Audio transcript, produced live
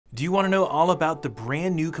Do you want to know all about the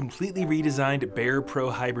brand new, completely redesigned Bear Pro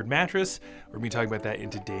Hybrid mattress? We're going to be talking about that in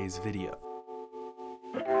today's video.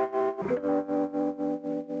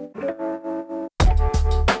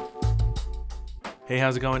 Hey,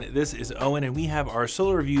 how's it going? This is Owen, and we have our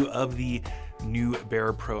solo review of the new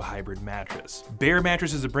Bear Pro Hybrid mattress. Bear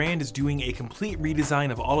Mattress as a brand is doing a complete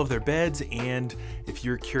redesign of all of their beds, and if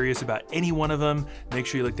you're curious about any one of them, make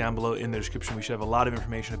sure you look down below in the description. We should have a lot of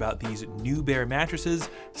information about these new Bear mattresses.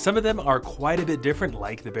 Some of them are quite a bit different,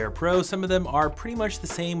 like the Bear Pro. Some of them are pretty much the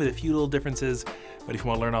same with a few little differences, but if you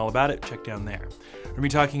want to learn all about it, check down there. We're going to be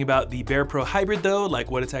talking about the Bear Pro Hybrid though,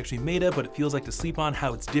 like what it's actually made of, what it feels like to sleep on,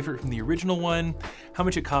 how it's different from the original one, how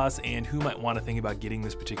much it costs, and who might want to think about getting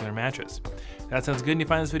this particular mattress. If that sounds good and you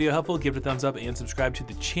find this video helpful, give it a thumbs up and subscribe to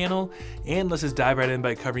the channel. And let's just dive right in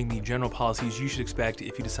by covering the general policies you should expect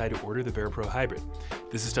if you decide to order the Bear Pro Hybrid.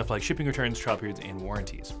 This is stuff like shipping, returns, trial periods, and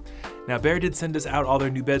warranties. Now, Bear did send us out all their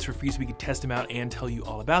new beds for free so we could test them out and tell you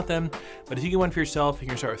all about them. But if you get one for yourself, you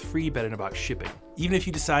can start with free bed-in-a-box shipping. Even if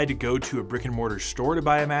you decide to go to a brick and mortar store to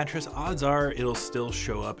buy a mattress, odds are it'll still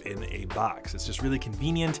show up in a box. It's just really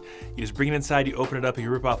convenient. You just bring it inside, you open it up, and you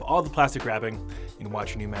rip off all the plastic wrapping and watch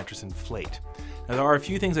your new mattress inflate. Now, there are a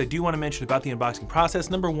few things I do want to mention about the unboxing process.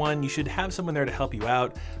 Number one, you should have someone there to help you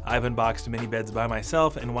out. I've unboxed many beds by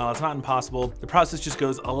myself, and while it's not impossible, the process just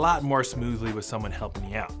goes a lot more smoothly with someone helping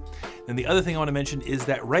you out. And the other thing I want to mention is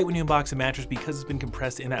that right when you unbox a mattress, because it's been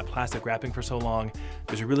compressed in that plastic wrapping for so long,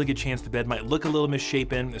 there's a really good chance the bed might look a little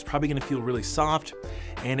misshapen. It's probably going to feel really soft,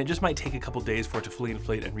 and it just might take a couple days for it to fully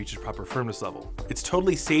inflate and reach its proper firmness level. It's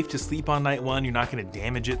totally safe to sleep on night one. You're not going to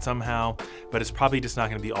damage it somehow, but it's probably just not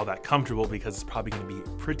going to be all that comfortable because it's probably going to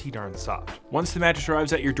be pretty darn soft. Once the mattress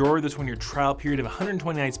arrives at your door, that's when your trial period of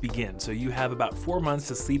 120 nights begins. So you have about 4 months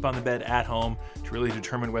to sleep on the bed at home to really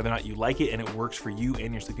determine whether or not you like it and it works for you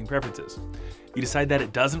and your sleeping preferences. If you decide that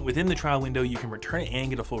it doesn't within the trial window, you can return it and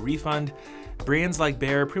get a full refund. Brands like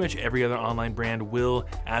Bear, pretty much every other online brand, will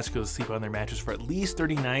ask you to sleep on their mattress for at least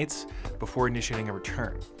 30 nights before initiating a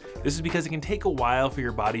return. This is because it can take a while for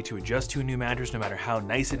your body to adjust to a new mattress, no matter how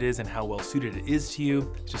nice it is and how well suited it is to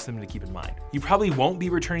you. It's just something to keep in mind. You probably won't be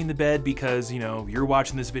returning the bed because, you're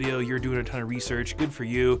watching this video, you're doing a ton of research, good for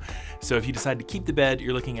you. So if you decide to keep the bed,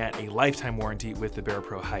 you're looking at a lifetime warranty with the Bear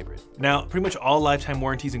Pro Hybrid. Now, pretty much all lifetime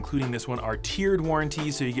warranties, including this one, are tiered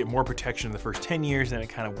warranties, so you get more protection in the first 10 years and it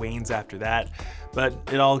kind of wanes after that. But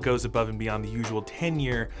it all goes above and beyond the usual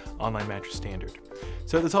 10-year online mattress standard.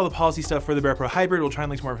 So that's all the policy stuff for the Bear Pro Hybrid. We'll try and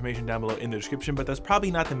link some more information down below in the description, but that's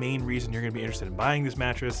probably not the main reason you're going to be interested in buying this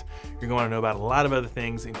mattress. You're going to want to know about a lot of other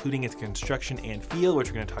things, including its construction and feel, which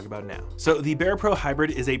we're going to talk about now. So the Bear Pro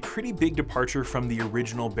Hybrid is a pretty big departure from the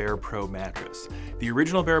original Bear Pro mattress. The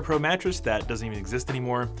original Bear Pro mattress, that doesn't even exist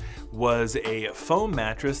anymore, was a foam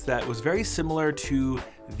mattress that was very similar to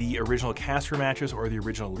the original Casper mattress or the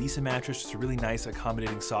original Lisa mattress. Just a really nice,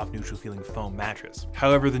 accommodating, soft, neutral feeling foam mattress.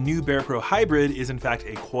 However, the new Bear Pro Hybrid is in fact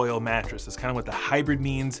a coil mattress. That's kind of what the hybrid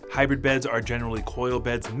means. Hybrid beds are generally coil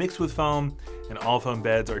beds mixed with foam, and all foam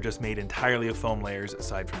beds are just made entirely of foam layers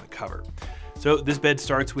aside from the cover. So this bed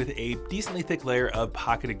starts with a decently thick layer of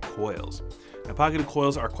pocketed coils. Now, pocketed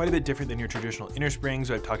coils are quite a bit different than your traditional inner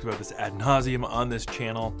springs. I've talked about this ad nauseum on this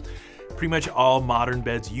channel. Pretty much all modern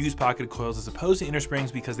beds use pocketed coils as opposed to inner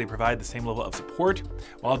springs because they provide the same level of support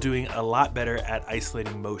while doing a lot better at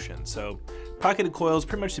isolating motion. So pocketed coils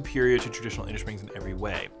pretty much superior to traditional inner springs in every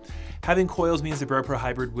way. Having coils means the Bear Pro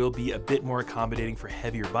Hybrid will be a bit more accommodating for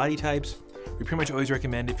heavier body types. We pretty much always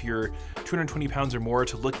recommend if you're 220 pounds or more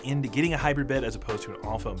to look into getting a hybrid bed as opposed to an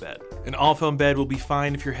all foam bed. An all foam bed will be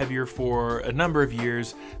fine if you're heavier for a number of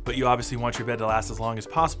years, but you obviously want your bed to last as long as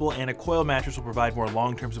possible, and a coil mattress will provide more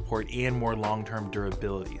long-term support and more long-term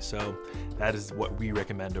durability. So that is what we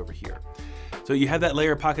recommend over here. So you have that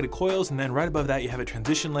layer of pocketed coils, and then right above that you have a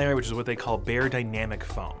transition layer, which is what they call Bear Dynamic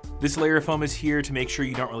Foam. This layer of foam is here to make sure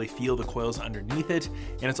you don't really feel the coils underneath it,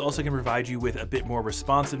 and it's also going to provide you with a bit more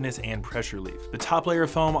responsiveness and pressure relief. The top layer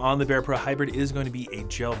of foam on the Bear Pro Hybrid is going to be a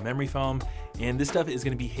gel memory foam, and this stuff is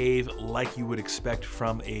going to behave like you would expect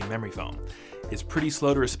from a memory foam. It's pretty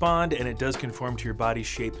slow to respond, and it does conform to your body's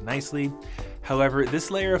shape nicely. However,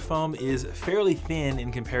 this layer of foam is fairly thin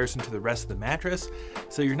in comparison to the rest of the mattress,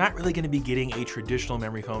 so you're not really going to be getting a traditional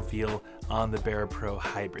memory foam feel on the Bear Pro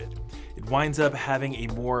Hybrid. It winds up having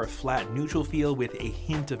a more flat neutral feel with a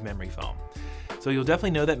hint of memory foam. So you'll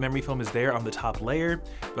definitely know that memory foam is there on the top layer,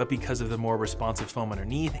 but because of the more responsive foam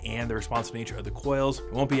underneath and the responsive nature of the coils,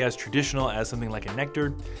 it won't be as traditional as something like a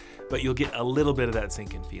nectar, but you'll get a little bit of that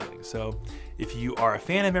sink-in feeling. So if you are a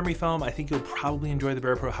fan of memory foam, I think you'll probably enjoy the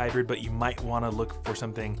Bear Pro Hybrid, but you might want to look for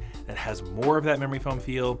something that has more of that memory foam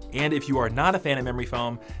feel. And if you are not a fan of memory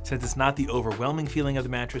foam, since it's not the overwhelming feeling of the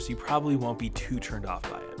mattress, you probably won't be too turned off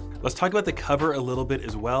by it. Let's talk about the cover a little bit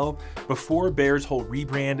as well. Before Bear's whole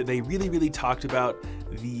rebrand, they really talked about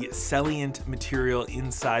the salient material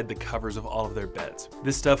inside the covers of all of their beds.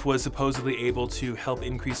 This stuff was supposedly able to help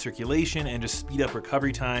increase circulation and just speed up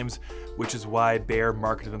recovery times, which is why Bear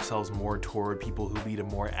marketed themselves more toward people who lead a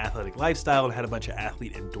more athletic lifestyle and had a bunch of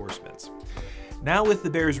athlete endorsements. Now with the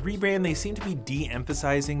Bear's rebrand, they seem to be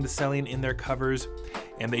de-emphasizing the salient in their covers,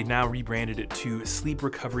 and they now rebranded it to Sleep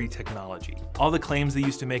Recovery Technology. All the claims they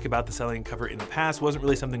used to make about the salient cover in the past wasn't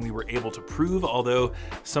really something we were able to prove, although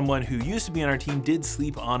someone who used to be on our team did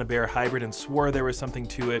sleep on a Bear Hybrid and swore there was something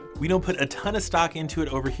to it. We don't put a ton of stock into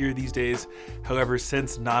it over here these days. However,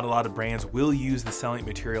 since not a lot of brands will use the salient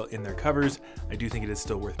material in their covers, I do think it is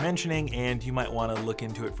still worth mentioning, and you might want to look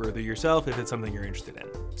into it further yourself if it's something you're interested in.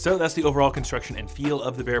 So that's the overall construction and feel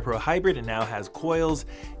of the Bear Pro Hybrid. It now has coils,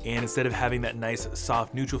 and instead of having that nice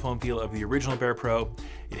soft neutral foam feel of the original Bear Pro,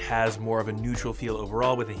 it has more of a neutral feel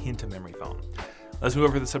overall with a hint of memory foam. Let's move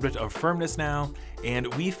over to the subject of firmness now,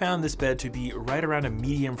 and we found this bed to be right around a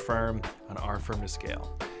medium firm on our firmness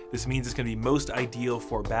scale. This means it's going to be most ideal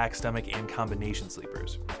for back, stomach, and combination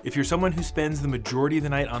sleepers. If you're someone who spends the majority of the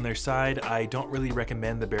night on their side, I don't really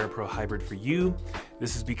recommend the Bear Pro Hybrid for you.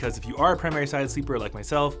 This is because if you are a primary side sleeper like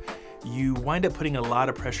myself, you wind up putting a lot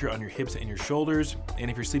of pressure on your hips and your shoulders, and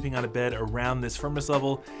if you're sleeping on a bed around this firmness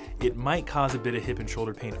level, it might cause a bit of hip and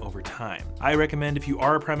shoulder pain over time. I recommend if you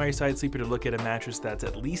are a primary side sleeper to look at a mattress that's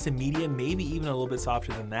at least a medium, maybe even a little bit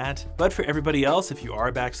softer than that. But for everybody else, if you are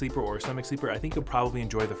a back sleeper or a stomach sleeper, I think you'll probably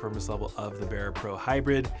enjoy the firmness level of the Bear Pro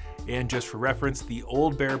Hybrid. And just for reference, the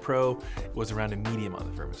old Bear Pro was around a medium on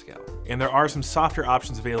the firmness scale. And there are some softer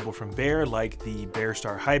options available from Bear, like the Bear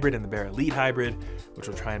Star Hybrid and the Bear Elite Hybrid, which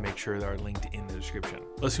we'll try and make sure that are linked in the description.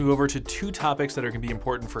 Let's move over to two topics that are going to be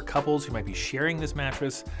important for couples who might be sharing this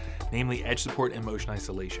mattress, namely edge support and motion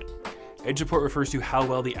isolation. Edge support refers to how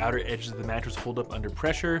well the outer edges of the mattress hold up under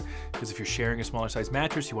pressure, because if you're sharing a smaller size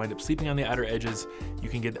mattress, you wind up sleeping on the outer edges, you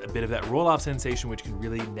can get a bit of that roll-off sensation, which can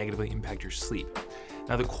really negatively impact your sleep.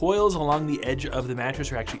 Now the coils along the edge of the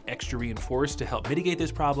mattress are actually extra reinforced to help mitigate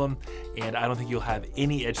this problem, and I don't think you'll have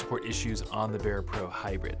any edge support issues on the Bear Pro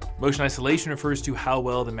Hybrid. Motion isolation refers to how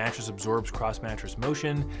well the mattress absorbs cross-mattress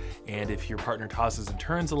motion, and if your partner tosses and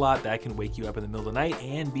turns a lot, that can wake you up in the middle of the night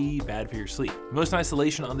and be bad for your sleep. Motion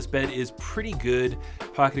isolation on this bed is pretty good.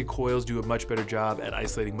 Pocketed coils do a much better job at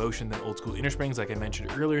isolating motion than old school inner springs, like I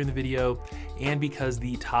mentioned earlier in the video, and because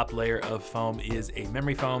the top layer of foam is a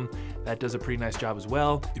memory foam, that does a pretty nice job as well.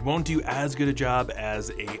 It won't do as good a job as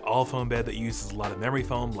a all foam bed that uses a lot of memory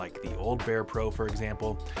foam, like the old Bear Pro, for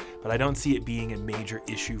example, but I don't see it being a major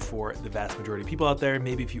issue for the vast majority of people out there,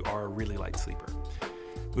 maybe if you are a really light sleeper.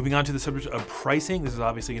 Moving on to the subject of pricing, this is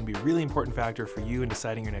obviously going to be a really important factor for you in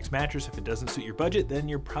deciding your next mattress. If it doesn't suit your budget, then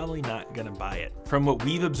you're probably not going to buy it. From what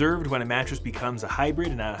we've observed, when a mattress becomes a hybrid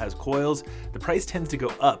and now it has coils, the price tends to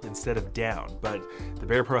go up instead of down, but the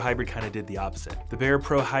Bear Pro Hybrid kind of did the opposite. The Bear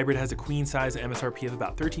Pro Hybrid has a queen size MSRP of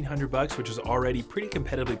about $1,300, which is already pretty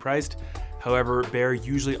competitively priced. However, Bear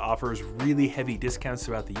usually offers really heavy discounts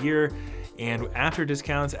throughout the year, and after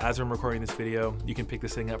discounts, as I'm recording this video, you can pick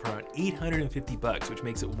this thing up for around $850, which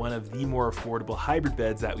makes it one of the more affordable hybrid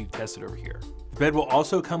beds that we've tested over here. The bed will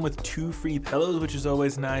also come with 2 free pillows, which is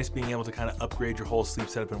always nice. Being able to kind of upgrade your whole sleep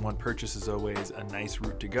setup in one purchase is always a nice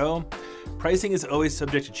route to go. Pricing is always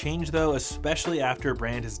subject to change though, especially after a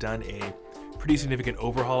brand has done a pretty significant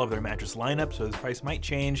overhaul of their mattress lineup, so this price might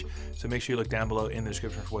change, so make sure you look down below in the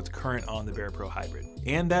description for what's current on the Bear Pro Hybrid.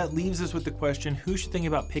 And that leaves us with the question, who should think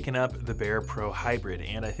about picking up the Bear Pro Hybrid?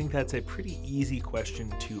 And I think that's a pretty easy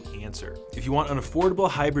question to answer. If you want an affordable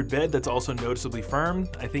hybrid bed that's also noticeably firm,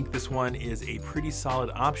 I think this one is a pretty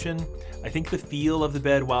solid option. I think the feel of the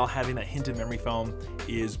bed, while having that hint of memory foam,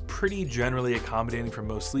 is pretty generally accommodating for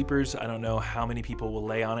most sleepers. I don't know how many people will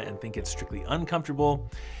lay on it and think it's strictly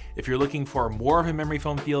uncomfortable. If you're looking for more of a memory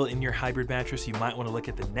foam feel in your hybrid mattress, you might want to look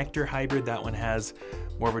at the Nectar Hybrid. That one has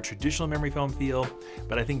more of a traditional memory foam feel,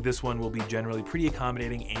 but I think this one will be generally pretty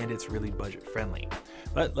accommodating and it's really budget friendly.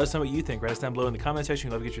 But let us know what you think. Write us down below in the comment section.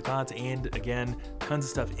 We'd love to get your thoughts, and again, tons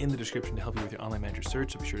of stuff in the description to help you with your online mattress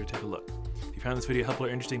search, so be sure to take a look. If you found this video helpful or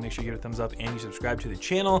interesting, make sure you give it a thumbs up and you subscribe to the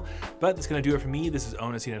channel. But that's going to do it for me. This is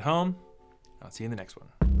Owen at Home. I'll see you in the next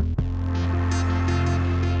one.